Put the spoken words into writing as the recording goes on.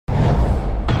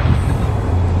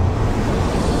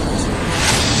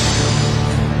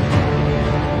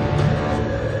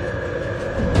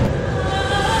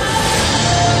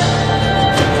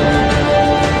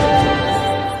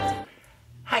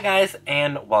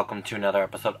and welcome to another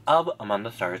episode of Among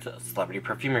the Stars Celebrity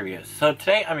Perfume Reviews. So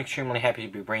today I'm extremely happy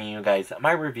to be bringing you guys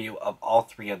my review of all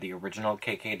three of the original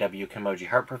KKW Kimoji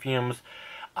Heart perfumes.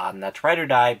 That's Ride or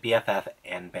Die, BFF,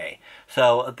 and BAE.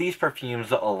 So these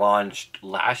perfumes launched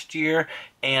last year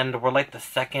and were like the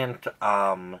second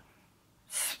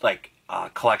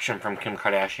collection from Kim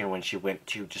Kardashian when she went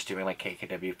to just doing like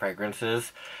KKW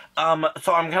fragrances.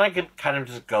 So I'm gonna kind of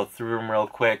just go through them real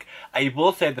quick. I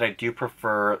will say that I do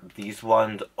prefer these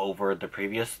ones over the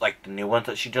previous, like the new ones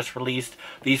that she just released.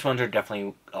 These ones are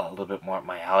definitely a little bit more up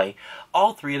my alley.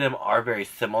 All three of them are very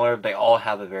similar. They all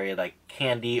have a very like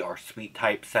candy or sweet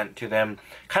type scent to them,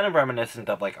 kind of reminiscent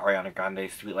of like Ariana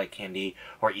Grande's Sweet Like Candy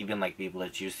or even like Viva La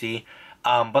Juicy.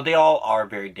 But they all are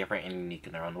very different and unique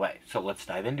in their own way. So let's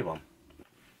dive into them.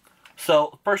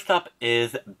 So, first up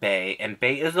is BAE, and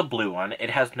BAE is a blue one. It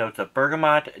has notes of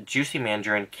bergamot, juicy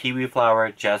mandarin, kiwi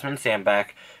flower, jasmine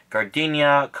sambac,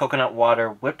 gardenia, coconut water,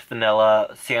 whipped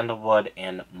vanilla, sandalwood,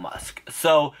 and musk.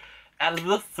 So, out of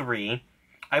the three,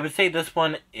 I would say this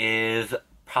one is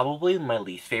probably my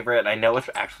least favorite. And I know it's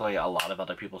actually a lot of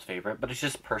other people's favorite, but it's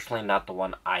just personally not the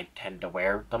one I tend to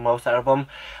wear the most out of them.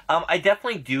 I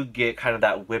definitely do get kind of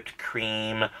that whipped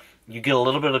cream. You get a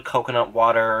little bit of coconut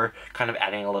water, kind of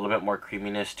adding a little bit more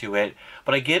creaminess to it.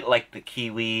 But I get, like, the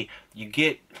kiwi. You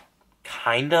get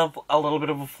kind of a little bit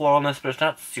of a floralness, but it's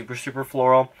not super, super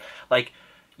floral. Like,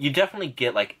 you definitely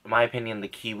get, like, in my opinion, the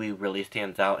kiwi really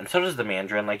stands out. And so does the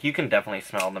mandarin. Like, you can definitely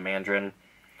smell the mandarin.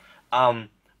 But,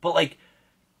 like,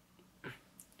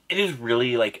 it is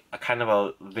really, like, a kind of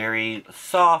a very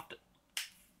soft,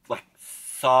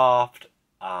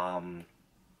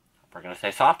 we're going to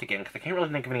say soft again, because I can't really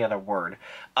think of any other word.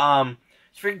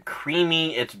 It's very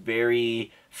creamy, it's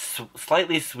very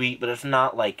slightly sweet, but it's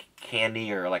not, like,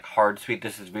 candy or, like, hard sweet.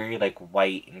 This is very, like,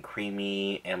 white and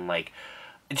creamy, and, like,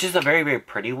 it's just a very, very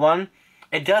pretty one.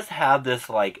 It does have this,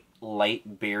 like,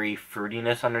 light berry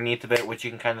fruitiness underneath of it, which you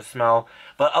can kind of smell.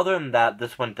 But other than that,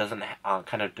 this one doesn't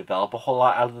kind of develop a whole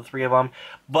lot out of the three of them.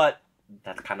 But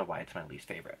that's kind of why it's my least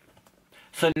favorite.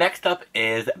 So next up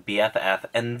is BFF,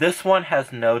 and this one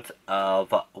has notes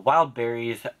of wild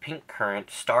berries, pink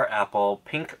currant, star apple,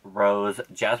 pink rose,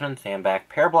 jasmine sambac,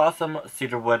 pear blossom,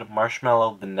 cedarwood,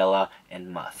 marshmallow, vanilla,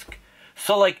 and musk.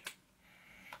 So, like,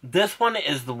 this one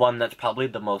is the one that's probably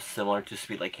the most similar to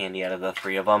Sweet Like Candy out of the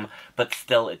three of them, but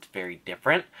still it's very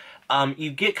different. You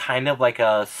get kind of like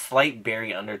a slight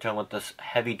berry undertone with this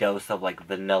heavy dose of like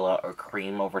vanilla or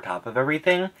cream over top of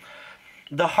everything.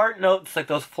 The heart notes, like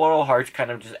those floral hearts,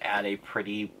 kind of just add a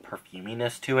pretty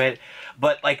perfuminess to it.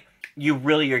 But, like, you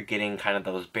really are getting kind of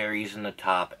those berries in the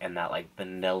top and that, like,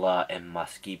 vanilla and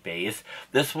musky base.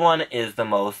 This one is the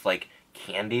most, like,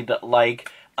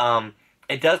 candied-like.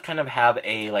 It does kind of have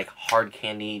a, like, hard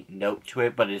candy note to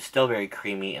it, but it's still very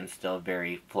creamy and still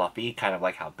very fluffy, kind of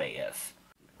like how BAE is.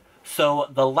 So,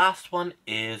 the last one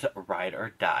is Ride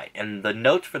or Die. And the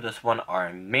notes for this one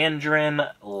are mandarin,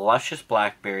 luscious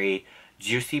blackberry,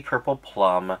 juicy purple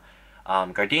plum,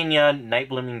 gardenia, night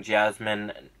blooming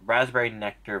jasmine, raspberry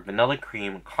nectar, vanilla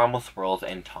cream, caramel swirls,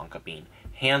 and tonka bean.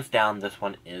 Hands down, this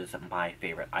one is my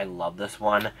favorite. I love this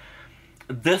one.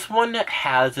 This one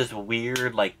has this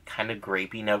weird, like, kind of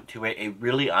grapey note to it. It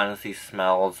really honestly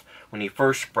smells, when you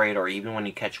first spray it or even when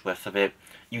you catch whiffs of it,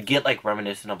 you get, like,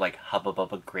 reminiscent of, like, Hubba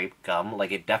Bubba grape gum.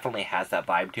 Like, it definitely has that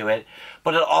vibe to it.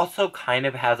 But it also kind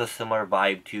of has a similar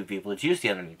vibe to Viva La Juicy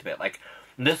underneath of it. Like,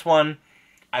 this one,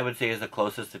 I would say, is the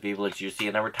closest to Viva La Juicy,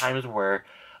 and there were times where,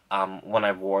 when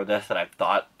I wore this, that I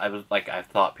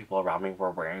thought people around me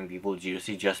were wearing Viva La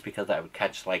Juicy just because I would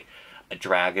catch, like, a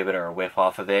drag of it or a whiff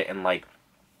off of it, and, like,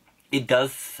 it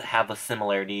does have a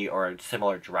similarity or a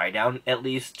similar dry down, at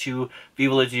least, to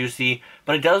Viva La Juicy,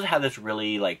 but it does have this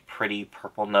really, like, pretty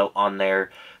purple note on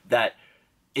there that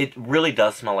it really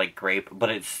does smell like grape, but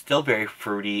it's still very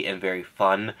fruity and very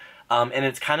fun, and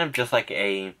it's kind of just like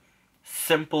a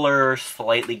simpler,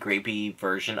 slightly grapey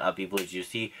version of Viva La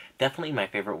Juicy. Definitely my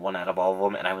favorite one out of all of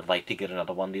them, and I would like to get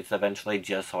another one of these eventually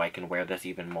just so I can wear this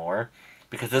even more.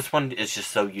 Because this one is just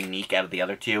so unique out of the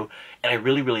other two, and I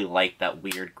really, really like that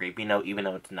weird grapey note, even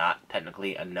though it's not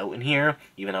technically a note in here,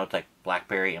 even though it's like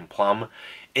blackberry and plum,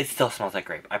 it still smells like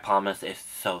grape. I promise, it's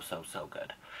so, so, so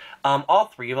good. All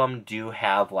three of them do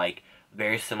have, like,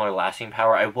 very similar lasting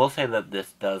power. I will say that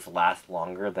this does last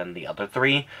longer than the other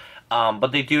three, but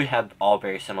they do have all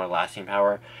very similar lasting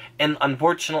power. And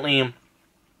unfortunately,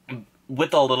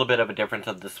 with a little bit of a difference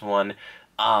of this one,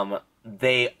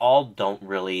 they all don't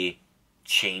really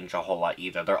change a whole lot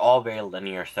either. They're all very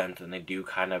linear scents, and they do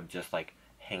kind of just, like,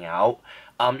 hang out.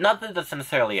 Not that that's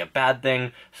necessarily a bad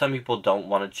thing. Some people don't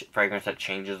want a fragrance that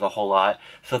changes a whole lot.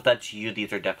 So if that's you,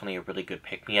 these are definitely a really good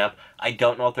pick-me-up. I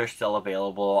don't know if they're still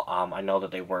available. I know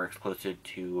that they were exclusive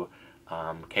to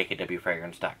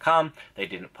KKWFragrance.com. They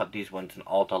didn't put these ones in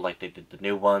Ulta like they did the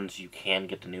new ones. You can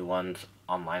get the new ones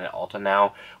online at Ulta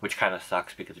now, which kind of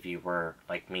sucks because if you were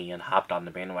like me and hopped on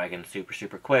the bandwagon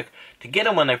super quick to get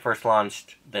them when they first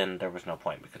launched, then there was no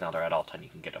point because now they're at Ulta and you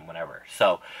can get them whenever.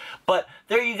 So, but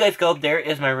there you guys go. There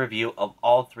is my review of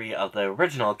all 3 of the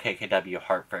original KKW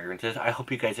Heart fragrances. I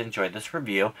hope you guys enjoyed this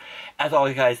review. As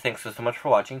always, guys, thanks so much for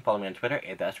watching. Follow me on Twitter,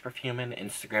 Perfume, and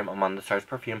Instagram, Among the Stars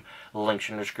Perfume. Links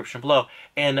in the description below.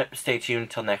 And stay tuned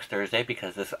till next Thursday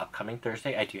because this upcoming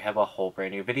Thursday I do have a whole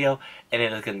brand new video, and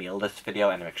it is going to be a list video,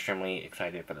 and I'm extremely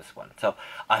excited for this one. So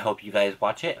I hope you guys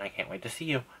watch it, and I can't wait to see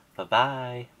you.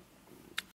 Bye-bye.